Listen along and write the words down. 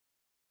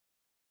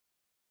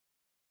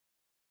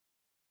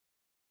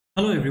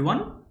Hello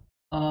everyone.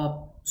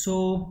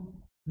 So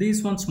there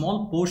is one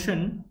small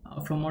portion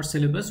from our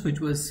syllabus which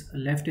was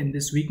left in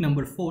this week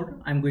number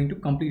 4. I'm going to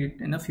complete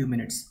it in a few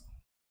minutes.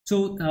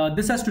 So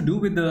this has to do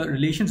with the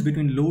relations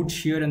between load,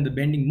 shear and the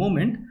bending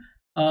moment.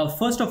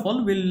 First of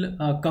all, we'll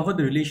cover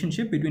the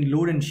relationship between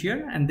load and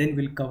shear, and then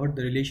we'll cover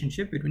the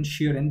relationship between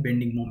shear and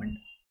bending moment.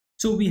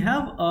 So we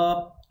have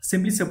a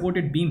simply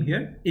supported beam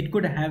here. It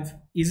could have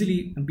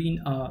easily been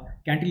a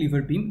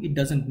cantilever beam. It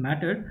doesn't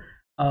matter.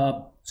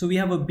 So we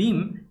have a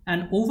beam,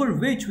 and over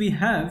which we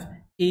have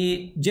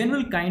a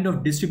general kind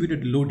of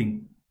distributed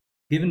loading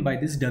given by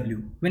this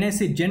W. When I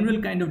say general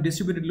kind of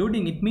distributed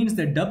loading, it means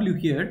that W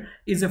here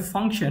is a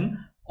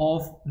function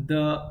of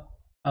the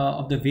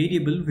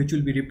variable which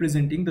will be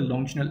representing the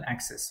longitudinal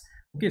axis.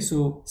 Okay,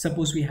 so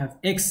suppose we have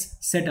X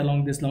set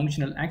along this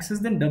longitudinal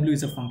axis, then W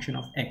is a function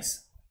of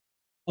X.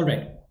 All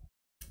right.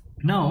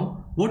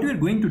 Now, what we are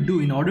going to do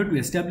in order to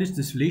establish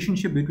this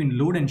relationship between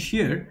load and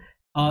shear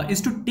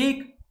is to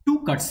take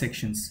two cut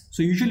sections.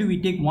 So usually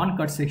we take one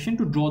cut section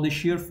to draw the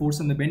shear force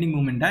and the bending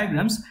moment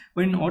diagrams,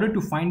 but in order to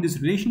find this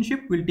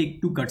relationship, we'll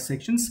take two cut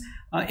sections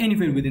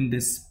anywhere within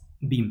this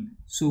beam.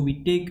 So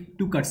we take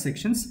two cut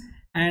sections,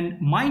 and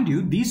mind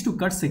you, these two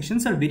cut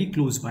sections are very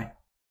close by.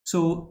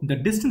 So the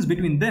distance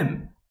between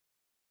them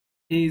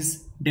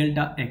is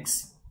delta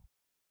X.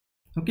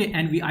 Okay,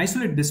 and we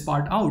isolate this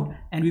part out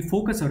and we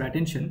focus our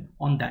attention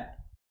on that.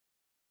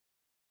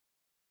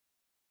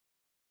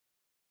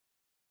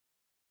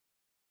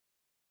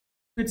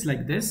 It's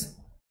like this.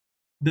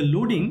 The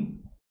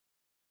loading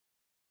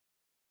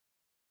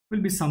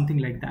will be something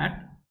like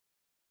that.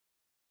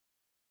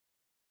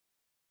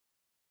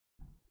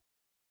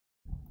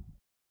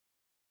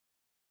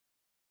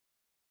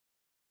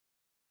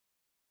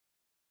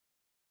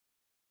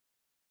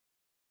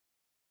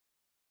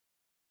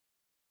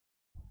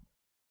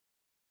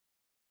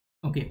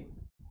 Okay.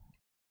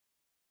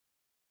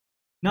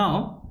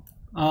 Now,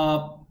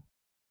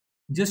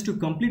 just to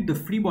complete the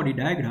free body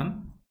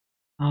diagram,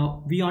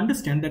 we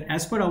understand that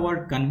as per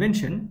our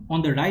convention,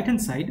 on the right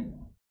hand side,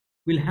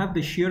 we'll have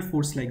the shear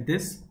force like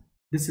this.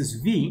 This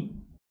is V,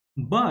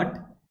 but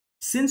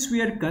since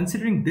we are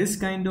considering this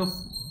kind of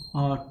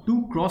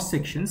two cross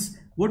sections,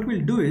 what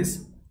we'll do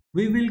is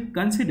we will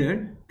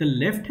consider the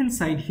left hand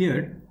side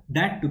here,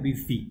 that to be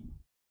V.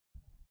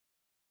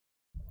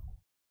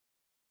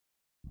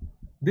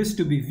 This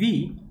to be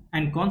V,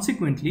 and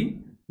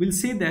consequently, we'll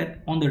say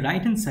that on the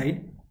right hand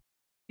side,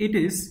 it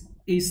is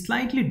a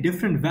slightly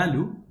different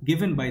value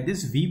given by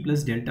this V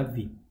plus delta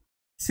V.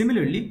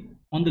 Similarly,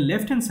 on the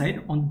left hand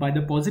side, by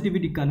the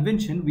positivity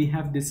convention, we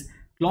have this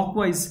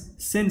clockwise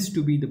sense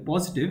to be the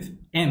positive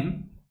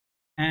M,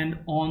 and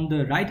on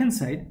the right hand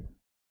side,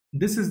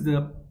 this is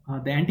the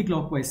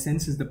anti-clockwise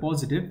sense is the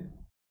positive,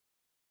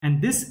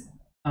 and this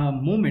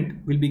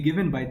moment will be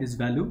given by this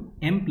value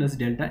M plus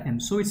delta M.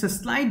 So it's a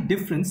slight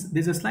difference.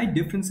 There's a slight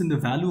difference in the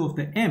value of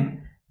the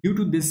M due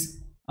to this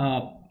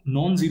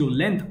non-zero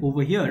length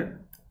over here.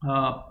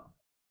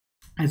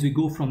 As we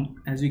go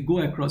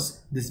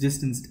across this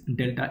distance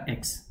delta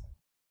X.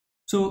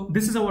 So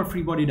this is our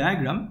free body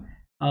diagram.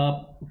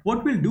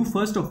 What we'll do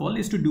first of all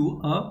is to do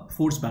a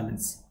force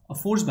balance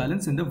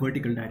in the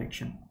vertical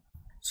direction.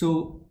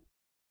 So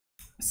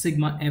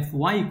sigma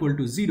Fy equal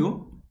to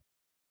 0,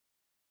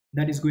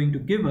 that is going to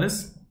give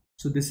us,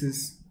 so this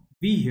is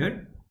V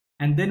here,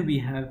 and then we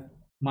have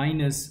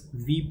minus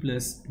V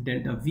plus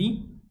delta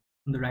V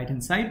on the right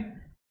hand side,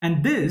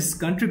 and this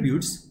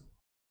contributes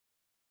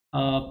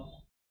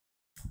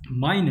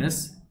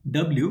minus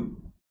W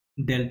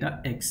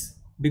delta X,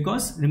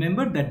 because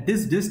remember that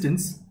this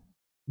distance,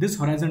 this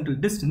horizontal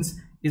distance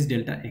is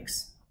delta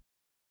X.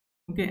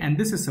 Okay, and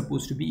this is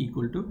supposed to be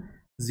equal to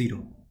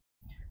 0.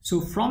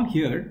 So from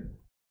here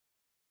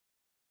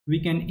we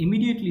can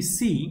immediately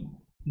see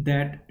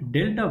that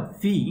delta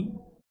V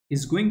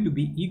is going to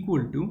be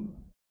equal to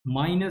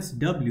minus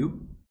W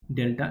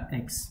delta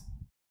X,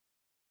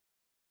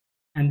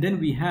 and then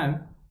we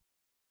have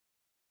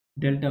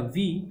delta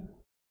V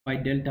by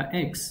delta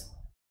X.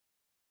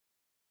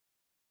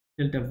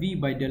 Delta V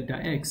by delta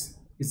X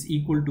is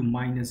equal to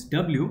minus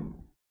W,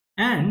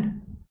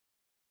 and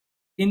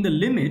in the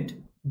limit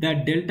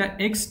that delta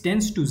X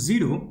tends to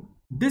 0,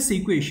 this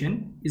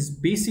equation is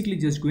basically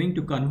just going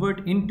to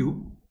convert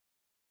into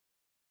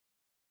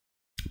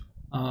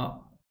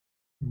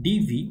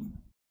dV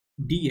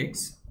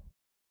dx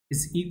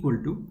is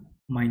equal to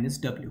minus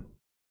W.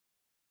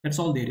 That's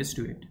all there is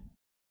to it.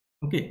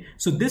 Okay,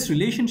 so this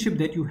relationship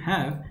that you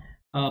have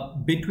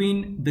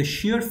between the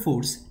shear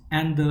force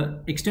and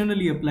the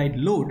externally applied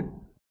load,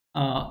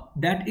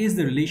 that is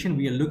the relation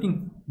we are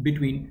looking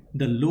between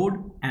the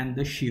load and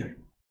the shear.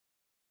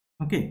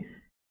 Okay,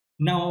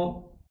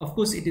 now of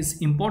course it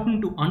is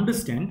important to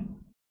understand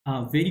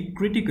very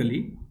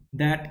critically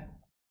that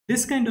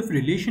this kind of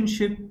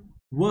relationship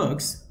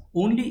works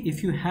only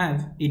if you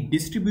have a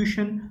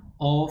distribution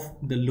of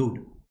the load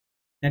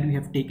that we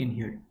have taken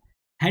here.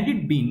 Had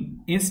it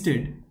been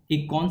instead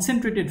a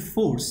concentrated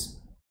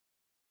force,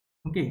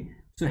 okay,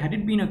 so had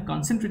it been a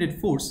concentrated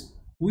force,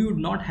 we would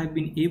not have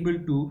been able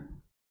to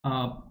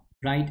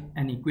write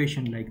an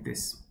equation like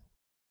this.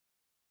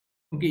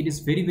 Okay, it is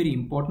very, very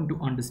important to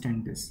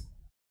understand this.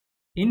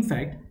 In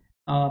fact,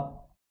 on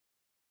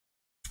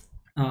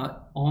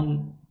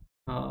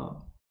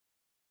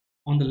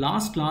the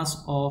last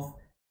class of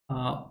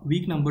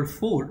week number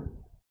 4,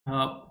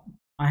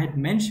 I had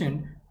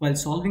mentioned while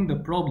solving the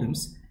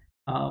problems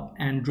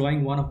and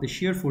drawing one of the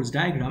shear force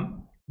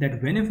diagram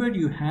that whenever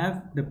you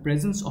have the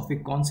presence of a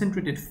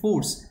concentrated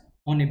force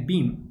on a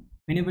beam,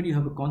 whenever you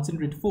have a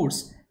concentrated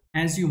force,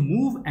 as you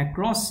move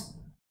across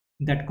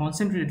that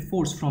concentrated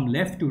force from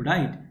left to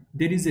right,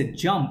 there is a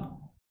jump.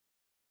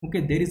 Okay,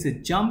 there is a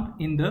jump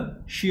in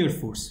the shear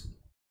force,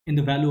 in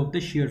the value of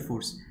the shear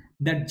force.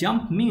 That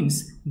jump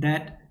means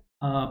that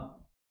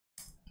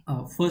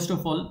first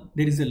of all,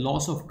 there is a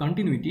loss of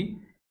continuity,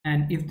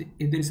 and if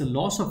there is a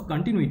loss of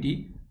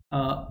continuity,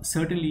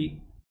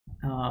 certainly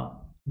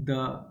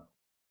the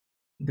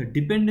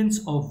dependence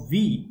of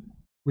v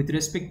with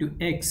respect to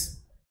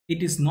x,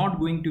 it is not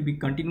going to be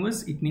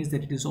continuous. It means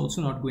that it is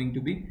also not going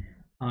to be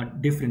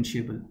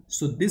differentiable.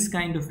 So this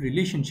kind of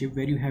relationship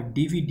where you have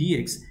dv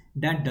dx,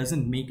 that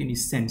doesn't make any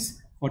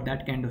sense for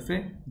that kind of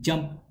a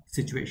jump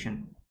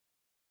situation.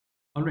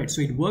 All right, so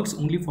it works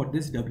only for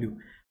this w,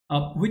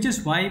 which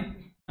is why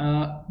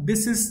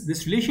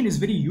this relation is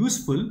very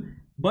useful,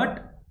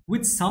 but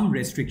with some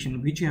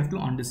restriction which you have to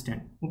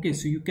understand. Okay,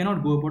 so you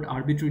cannot go about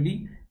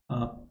arbitrarily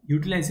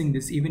utilizing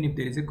this even if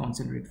there is a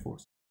concentrated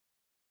force.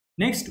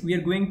 Next, we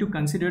are going to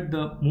consider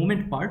the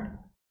moment part.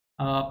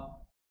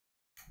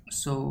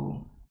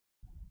 So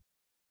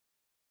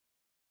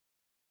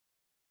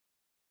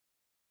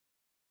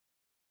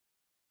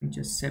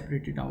just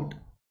separate it out.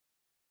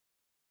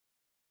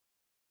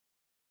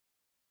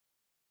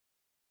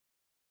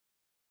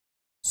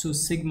 So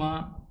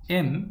sigma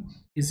m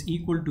is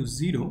equal to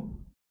 0.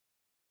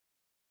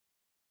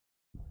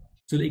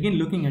 So again,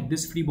 looking at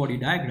this free body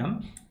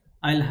diagram,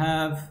 I'll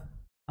have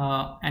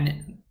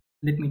and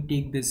let me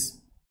take this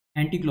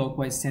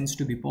anti-clockwise sense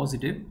to be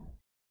positive.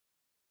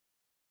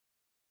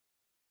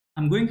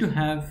 I'm going to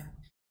have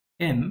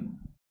m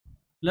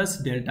plus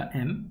delta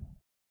m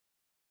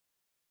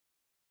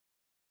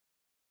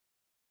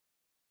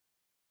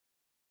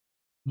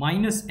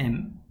minus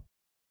m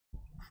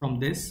from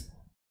this.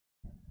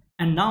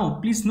 And now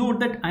please note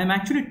that I am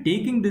actually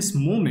taking this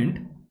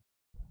moment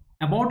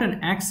about an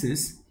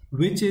axis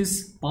which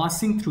is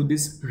passing through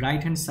this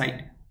right hand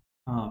side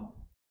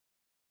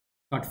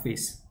cut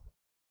face.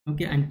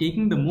 Okay, I'm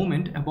taking the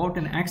moment about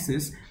an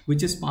axis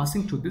which is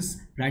passing through this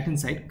right hand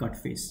side cut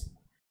face.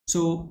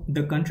 So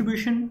the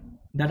contribution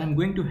that I'm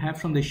going to have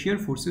from the shear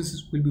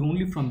forces will be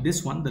only from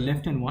this one, the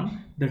left hand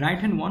one. The right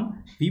hand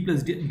one, v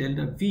plus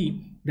delta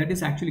v, that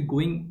is actually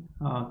going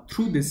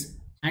through this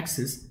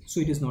axis,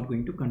 so it is not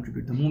going to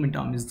contribute. The moment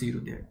arm is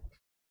 0 there.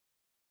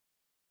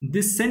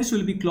 This sense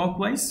will be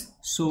clockwise,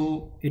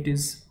 so it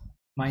is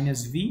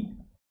minus v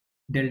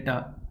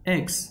delta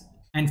x.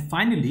 And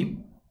finally,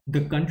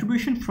 the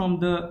contribution from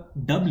the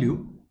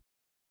w,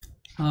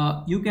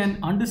 you can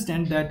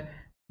understand that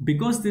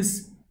because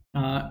this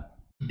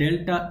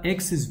delta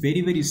x is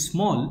very, very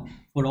small,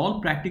 for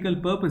all practical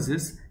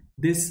purposes,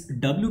 this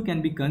w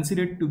can be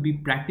considered to be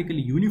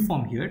practically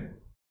uniform here.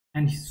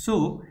 And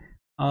so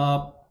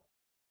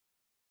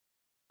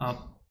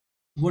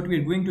what we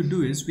are going to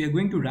do is we are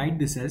going to write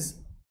this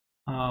as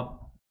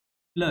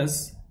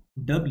plus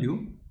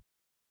w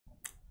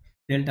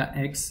delta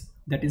x,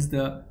 that is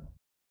the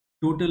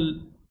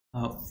total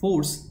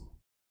force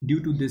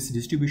due to this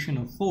distribution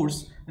of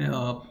force,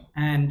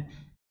 and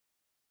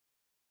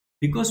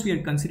because we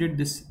are considering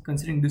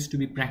this to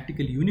be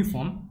practically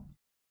uniform,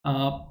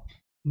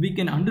 we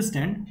can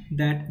understand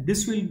that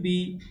this will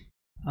be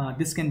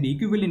this can be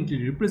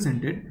equivalently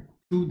represented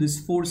through this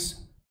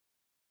force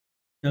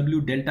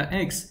w delta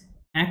x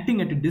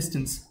acting at a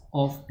distance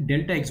of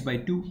delta x by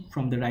 2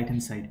 from the right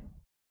hand side.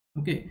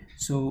 Okay,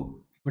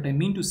 so what I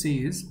mean to say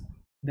is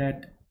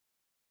that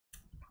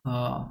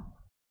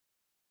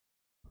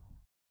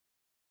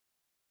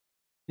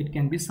it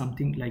can be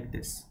something like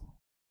this.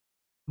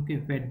 Okay,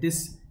 where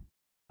this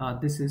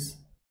is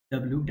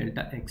w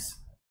delta x.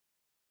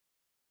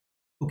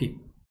 Okay,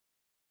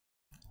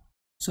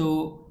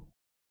 so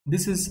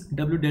this is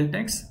w delta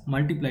x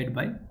multiplied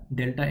by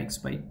delta x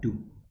by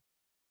 2.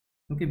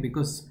 Okay,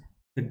 because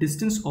the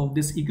distance of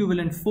this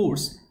equivalent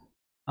force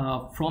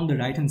from the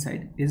right hand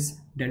side is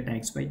delta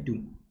x by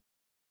 2,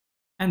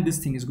 and this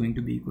thing is going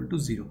to be equal to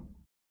 0.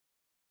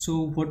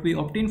 So what we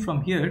obtain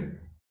from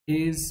here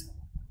is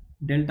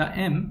delta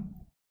m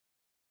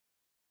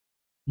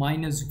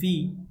minus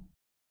v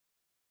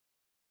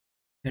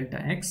delta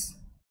x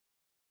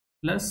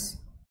plus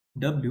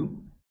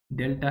w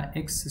delta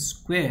x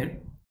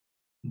square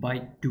by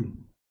 2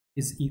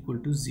 is equal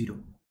to 0.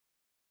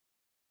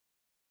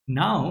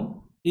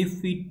 Now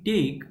if we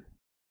take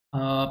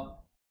or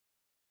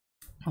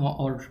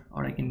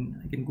I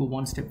can go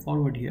one step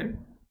forward here.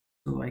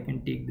 So I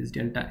can take this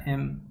delta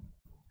m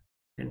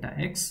delta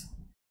x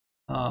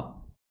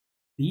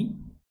v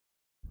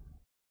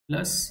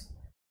plus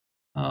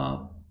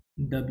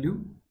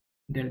w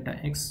delta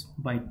x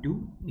by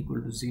 2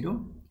 equal to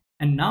 0.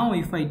 And now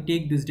if I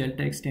take this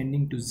delta x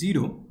tending to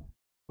 0,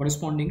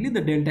 correspondingly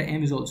the delta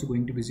m is also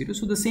going to be 0.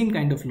 So the same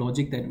kind of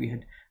logic that we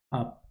had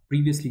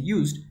previously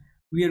used,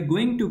 we are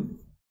going to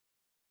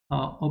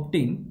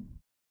obtain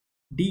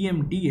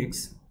dm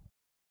dx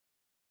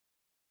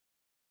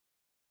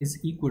is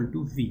equal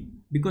to v,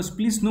 because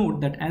please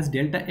note that as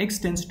delta x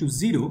tends to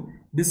 0,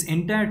 this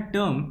entire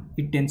term,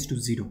 it tends to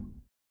 0.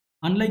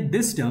 Unlike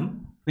this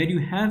term where you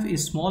have a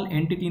small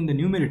entity in the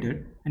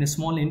numerator and a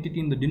small entity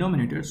in the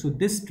denominator, so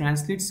this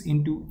translates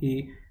into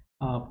a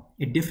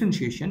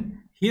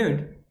differentiation.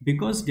 Here,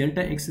 because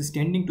delta x is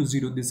tending to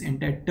 0, this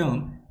entire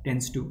term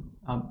tends to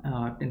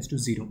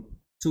 0.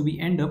 So we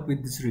end up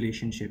with this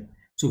relationship.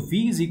 So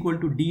v is equal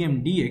to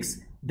dm dx.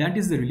 That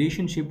is the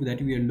relationship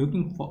that we are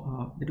looking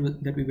for,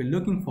 that we were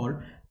looking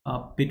for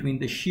between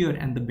the shear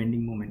and the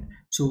bending moment.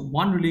 So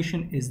one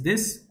relation is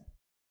this,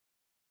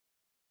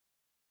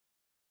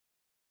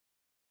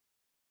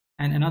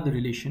 and another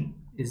relation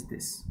is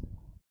this.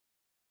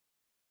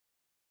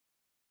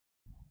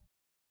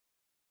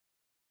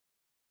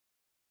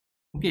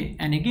 Okay,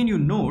 and again you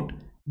note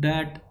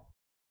that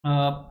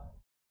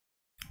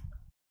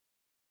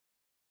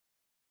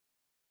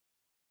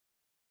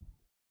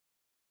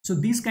so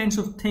these kinds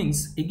of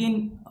things,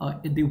 again,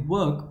 they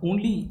work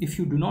only if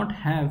you do not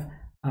have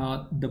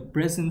the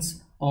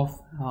presence of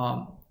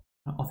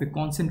a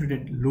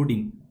concentrated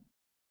loading.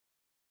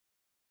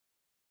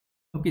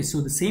 Okay,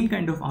 so the same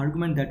kind of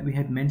argument that we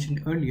had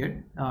mentioned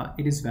earlier,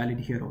 it is valid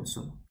here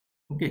also.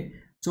 Okay,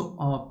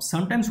 so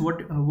sometimes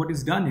what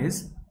is done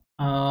is,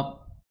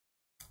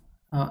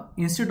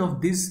 instead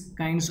of these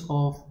kinds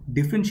of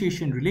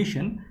differentiation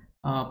relation,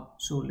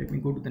 so let me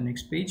go to the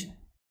next page.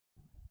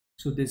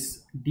 So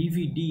this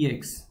dv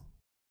dx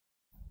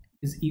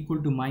is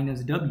equal to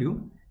minus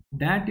w.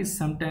 That is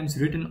sometimes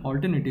written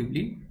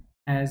alternatively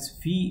as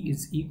v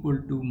is equal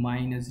to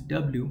minus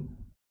w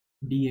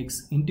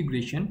dx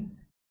integration.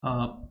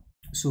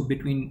 So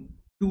between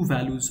two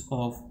values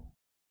of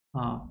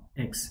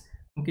x.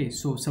 Okay,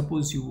 so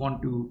suppose you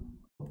want to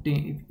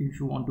obtain, if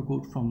you want to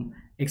go from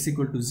x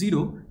equal to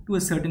 0 to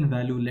a certain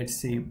value,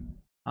 let's say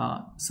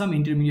some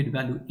intermediate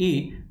value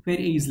a, where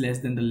a is less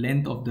than the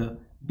length of the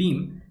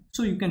beam.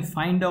 So you can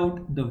find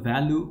out the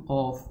value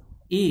of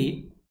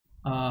a,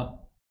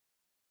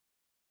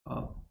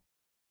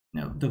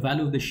 the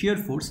value of the shear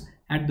force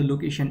at the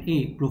location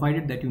a,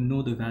 provided that you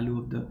know the value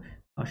of the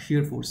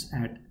shear force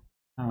at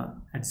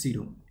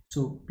 0.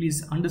 So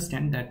please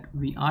understand that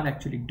we are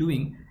actually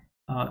doing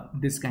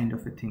this kind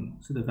of a thing.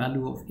 So the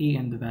value of a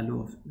and the value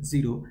of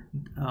 0,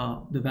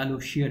 the value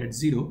of shear at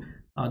 0,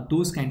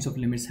 those kinds of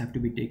limits have to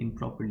be taken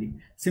properly.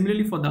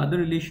 Similarly, for the other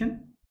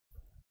relation,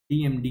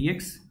 dm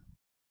dx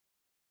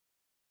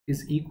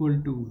is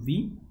equal to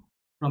v.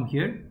 From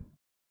here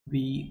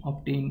we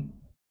obtain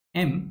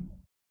m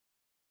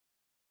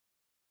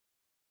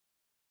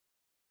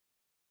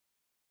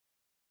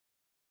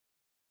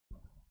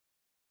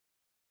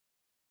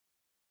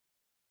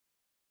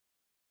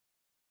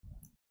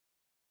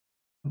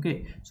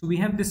Okay, so we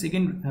have this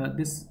again,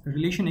 this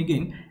relation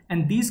again,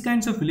 and these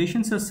kinds of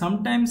relations are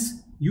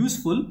sometimes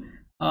useful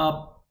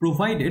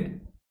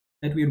provided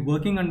that we are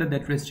working under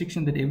that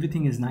restriction that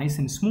everything is nice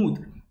and smooth,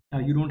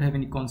 you don't have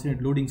any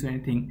concentrated loadings or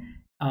anything.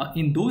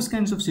 In those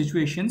kinds of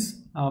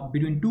situations,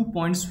 between 2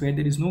 points where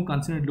there is no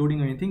concentrated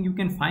loading or anything, you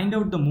can find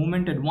out the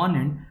moment at one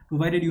end,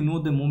 provided you know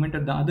the moment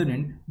at the other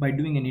end, by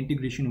doing an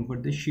integration over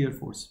the shear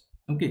force.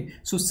 Okay,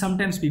 so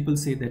sometimes people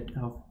say that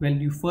well,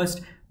 you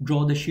first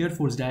draw the shear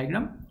force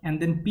diagram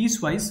and then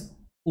piecewise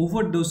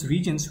over those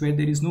regions where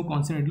there is no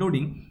concentrated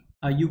loading,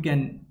 you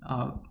can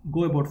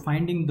go about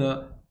finding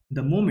the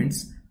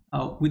moments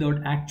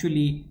without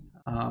actually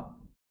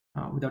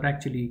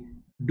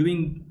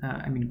doing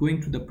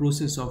going through the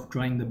process of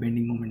drawing the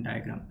bending moment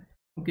diagram.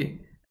 Okay,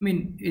 I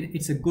mean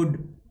it's a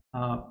good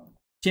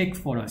check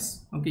for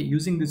us. Okay,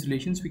 using these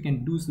relations we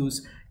can do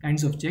those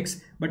kinds of checks,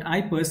 but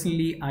I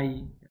personally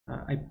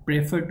I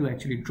prefer to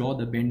actually draw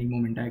the bending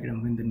moment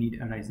diagram when the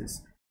need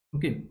arises.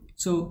 Okay,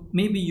 so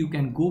maybe you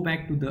can go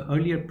back to the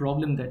earlier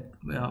problem that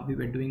we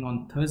were doing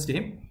on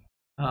Thursday,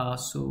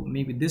 so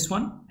maybe this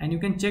one, and you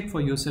can check for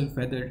yourself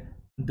whether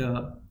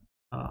the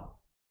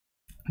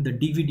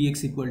dv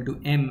dx equal to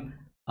m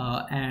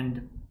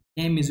and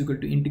m is equal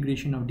to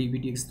integration of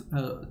dv dx,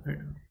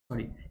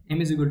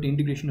 m is equal to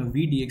integration of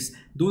v dx,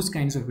 those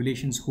kinds of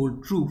relations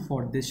hold true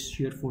for this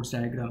shear force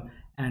diagram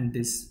and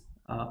this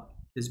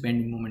this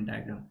bending moment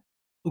diagram.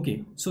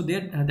 Okay, so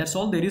there, that's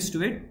all there is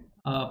to it.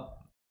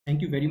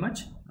 Thank you very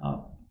much.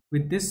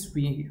 With this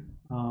we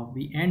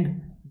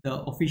end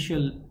the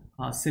official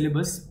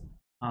syllabus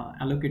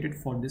allocated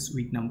for this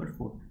week number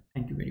 4.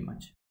 Thank you very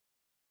much.